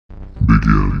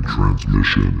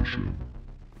transmission.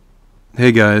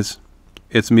 Hey guys,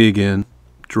 it's me again,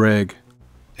 Dreg.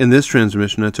 In this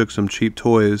transmission I took some cheap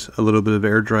toys, a little bit of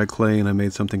air dry clay, and I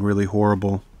made something really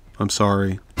horrible. I'm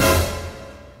sorry.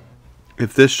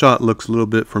 If this shot looks a little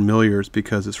bit familiar, it's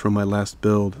because it's from my last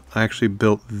build. I actually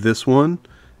built this one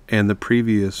and the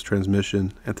previous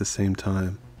transmission at the same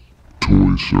time.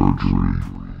 Toy surgery.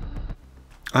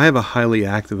 I have a highly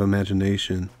active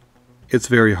imagination. It's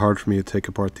very hard for me to take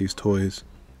apart these toys,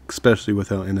 especially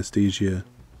without anesthesia.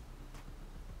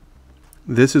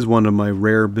 This is one of my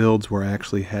rare builds where I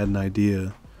actually had an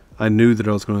idea. I knew that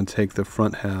I was going to take the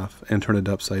front half and turn it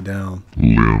upside down.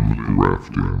 Limb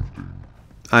grafting.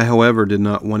 I, however, did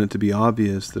not want it to be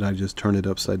obvious that I just turned it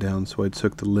upside down, so I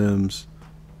took the limbs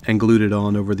and glued it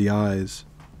on over the eyes.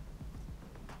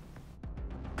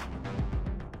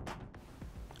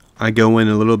 I go in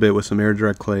a little bit with some air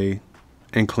dry clay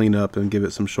and clean up and give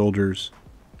it some shoulders.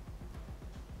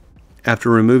 After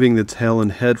removing the tail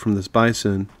and head from this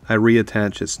bison, I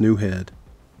reattach its new head.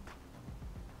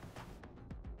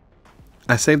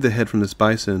 I saved the head from this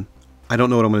bison. I don't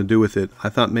know what I'm going to do with it. I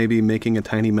thought maybe making a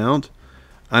tiny mount?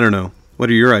 I don't know. What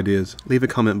are your ideas? Leave a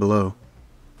comment below.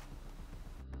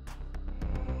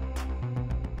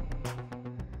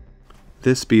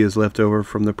 This bee is left over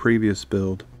from the previous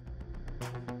build.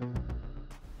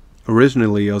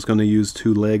 Originally I was going to use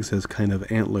 2 legs as kind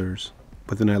of antlers,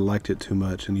 but then I liked it too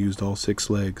much and used all 6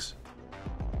 legs.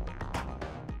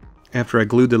 After I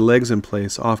glued the legs in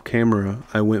place off camera,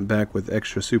 I went back with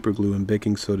extra super glue and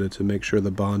baking soda to make sure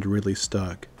the bond really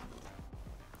stuck.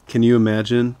 Can you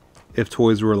imagine if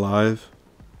toys were alive?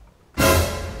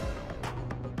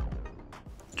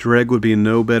 Dreg would be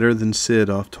no better than Sid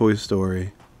off Toy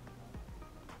Story.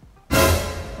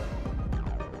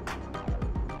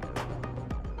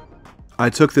 I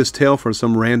took this tail from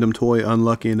some random toy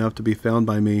unlucky enough to be found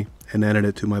by me and added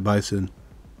it to my bison.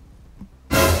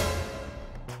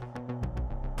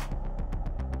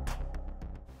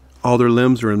 All their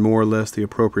limbs are in more or less the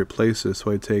appropriate places,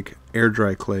 so I take air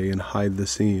dry clay and hide the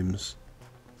seams.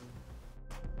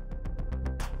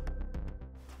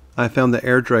 I found that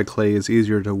air dry clay is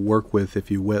easier to work with if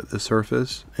you wet the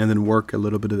surface and then work a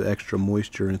little bit of extra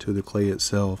moisture into the clay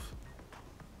itself.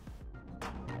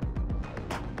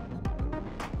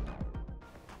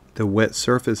 The wet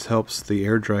surface helps the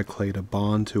air dry clay to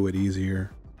bond to it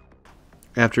easier.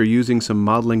 After using some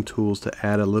modeling tools to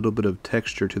add a little bit of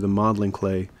texture to the modeling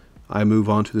clay, I move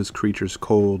on to this creature's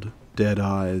cold, dead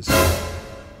eyes.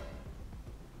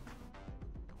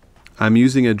 I'm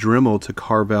using a Dremel to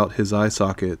carve out his eye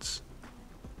sockets.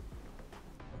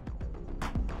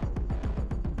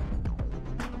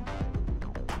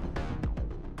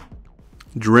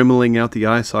 Dremeling out the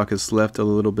eye sockets left a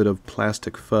little bit of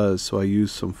plastic fuzz, so I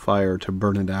used some fire to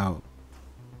burn it out.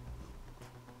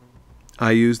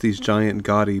 I used these giant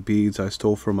gaudy beads I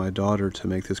stole from my daughter to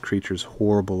make this creature's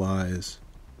horrible eyes.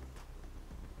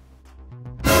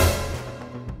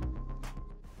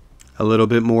 A little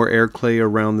bit more air clay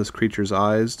around this creature's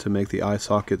eyes to make the eye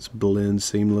sockets blend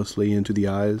seamlessly into the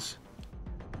eyes.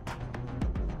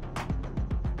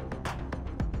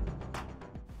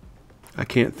 I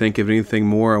can't think of anything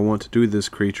more I want to do to this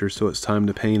creature, so it's time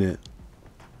to paint it.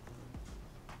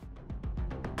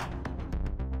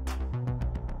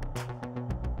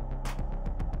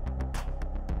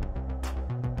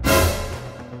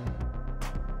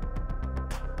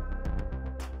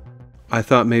 I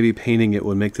thought maybe painting it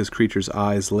would make this creature's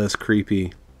eyes less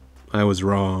creepy. I was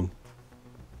wrong.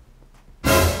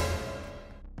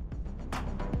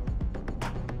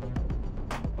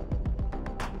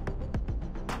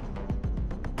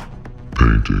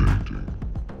 Painting.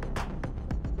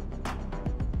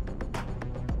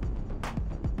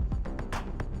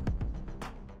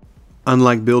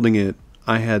 Unlike building it,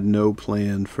 I had no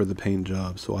plan for the paint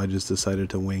job, so I just decided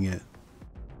to wing it.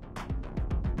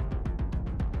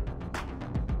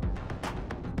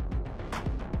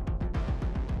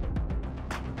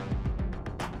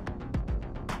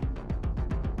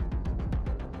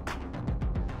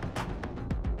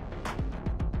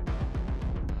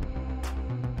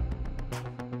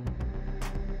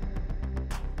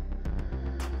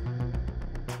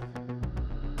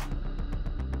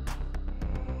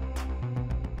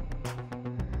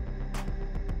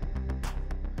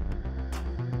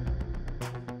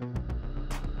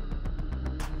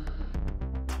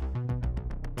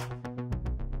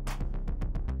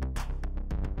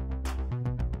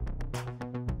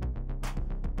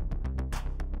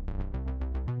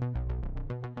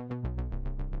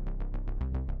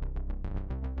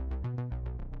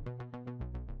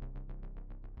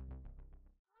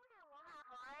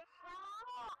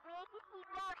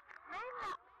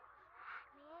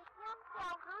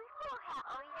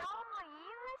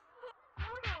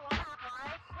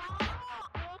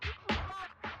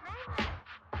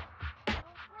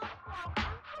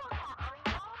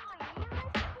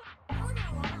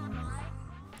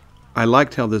 I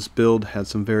liked how this build had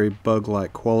some very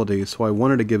bug-like qualities, so I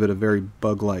wanted to give it a very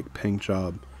bug-like paint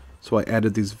job. So I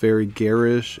added these very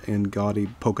garish and gaudy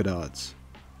polka dots.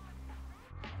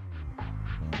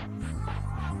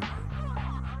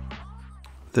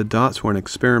 The dots were an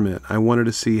experiment. I wanted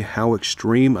to see how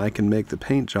extreme I can make the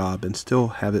paint job and still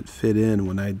have it fit in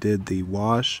when I did the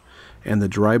wash and the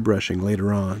dry brushing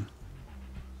later on.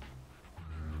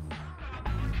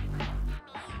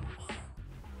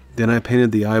 Then I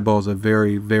painted the eyeballs a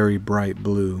very, very bright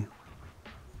blue.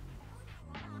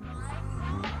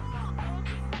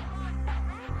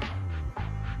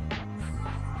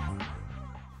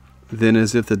 Then,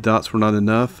 as if the dots were not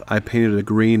enough, I painted a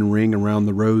green ring around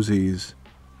the rosies.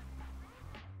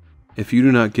 If you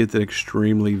do not get that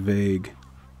extremely vague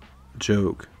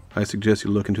joke, I suggest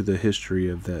you look into the history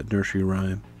of that nursery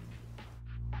rhyme.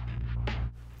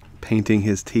 Painting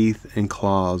his teeth and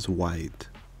claws white.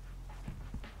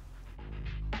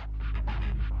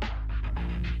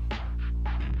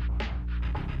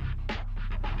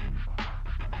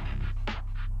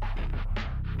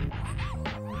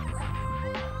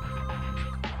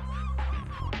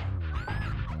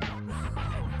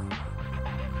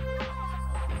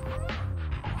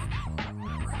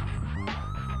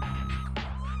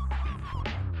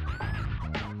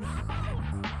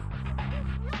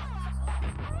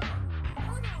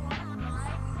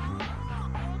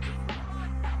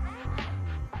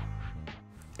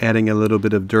 Adding a little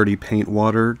bit of dirty paint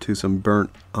water to some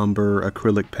burnt umber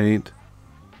acrylic paint.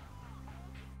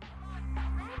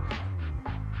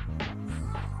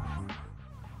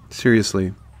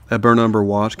 Seriously, a burnt umber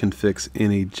wash can fix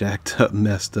any jacked up,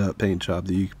 messed up paint job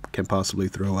that you can possibly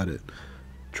throw at it.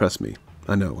 Trust me,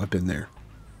 I know, I've been there.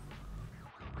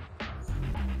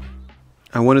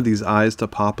 I wanted these eyes to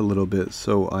pop a little bit,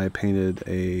 so I painted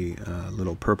a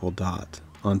little purple dot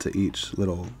onto each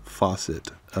little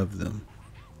faucet of them.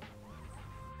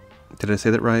 Did I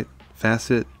say that right?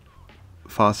 Facet?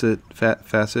 Faucet?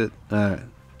 Facet?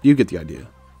 You get the idea.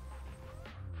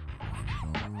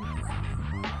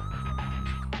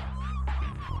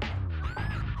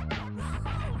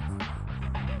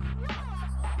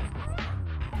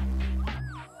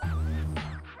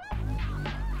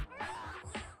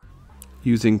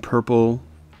 Using purple,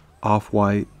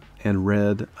 off-white, and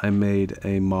red, I made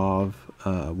a mauve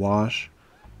wash,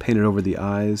 painted over the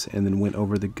eyes, and then went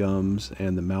over the gums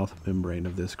and the mouth membrane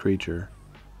of this creature.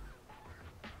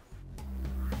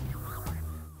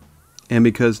 And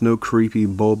because no creepy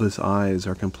bulbous eyes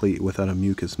are complete without a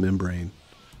mucous membrane,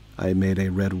 I made a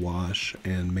red wash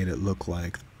and made it look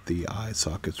like the eye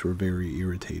sockets were very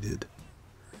irritated.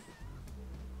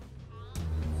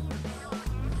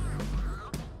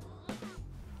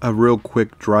 A real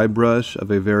quick dry brush of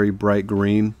a very bright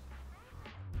green.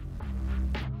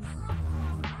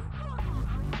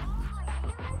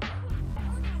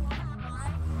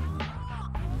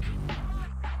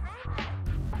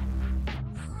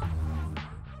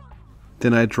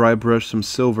 Then I dry brushed some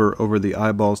silver over the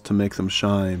eyeballs to make them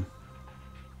shine.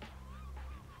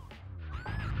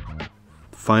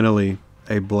 Finally,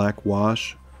 a black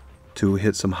wash to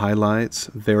hit some highlights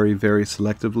very, very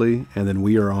selectively, and then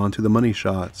we are on to the money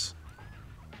shots.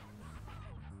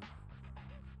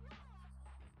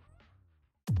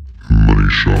 Money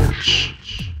shots.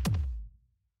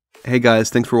 Hey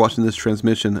guys, thanks for watching this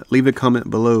transmission. Leave a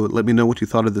comment below, let me know what you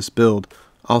thought of this build.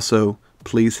 Also,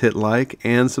 please hit like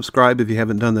and subscribe if you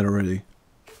haven't done that already.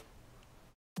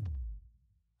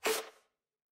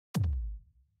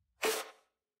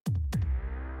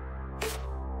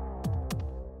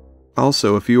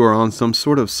 Also, if you are on some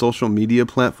sort of social media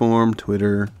platform,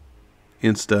 Twitter,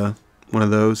 Insta, one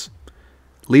of those,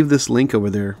 leave this link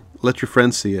over there. Let your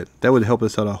friends see it. That would help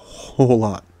us out a whole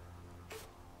lot.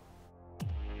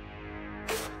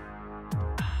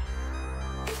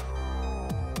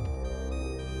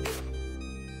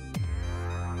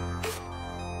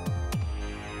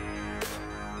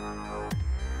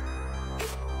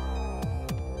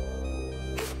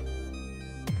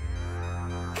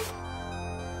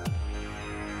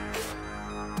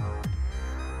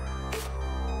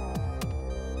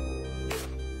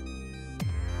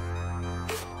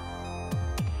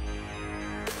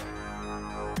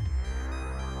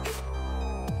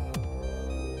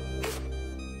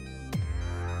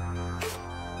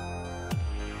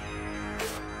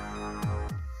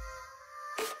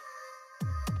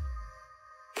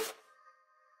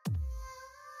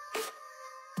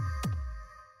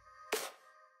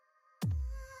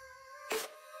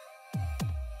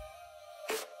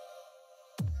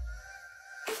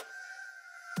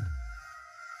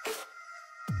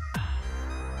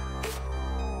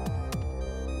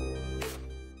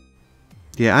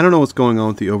 Yeah, I don't know what's going on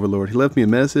with the Overlord. He left me a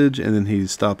message, and then he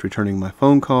stopped returning my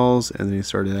phone calls, and then he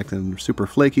started acting super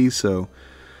flaky, so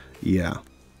yeah.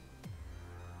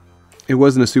 It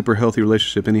wasn't a super healthy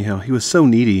relationship anyhow. He was so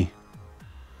needy.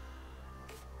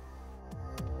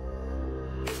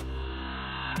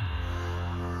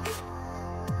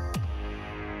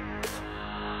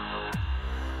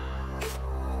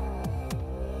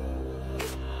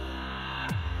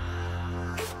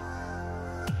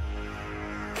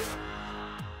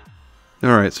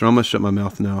 Alright, so I'm going to shut my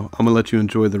mouth now. I'm going to let you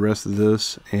enjoy the rest of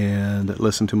this and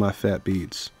listen to my fat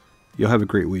beats. Y'all have a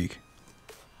great week.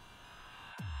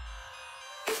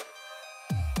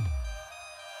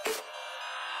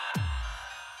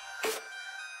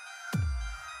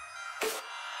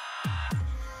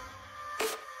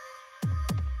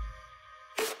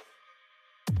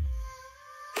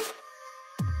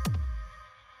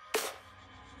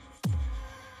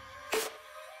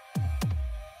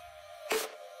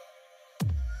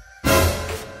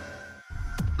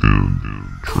 End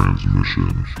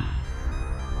transmission.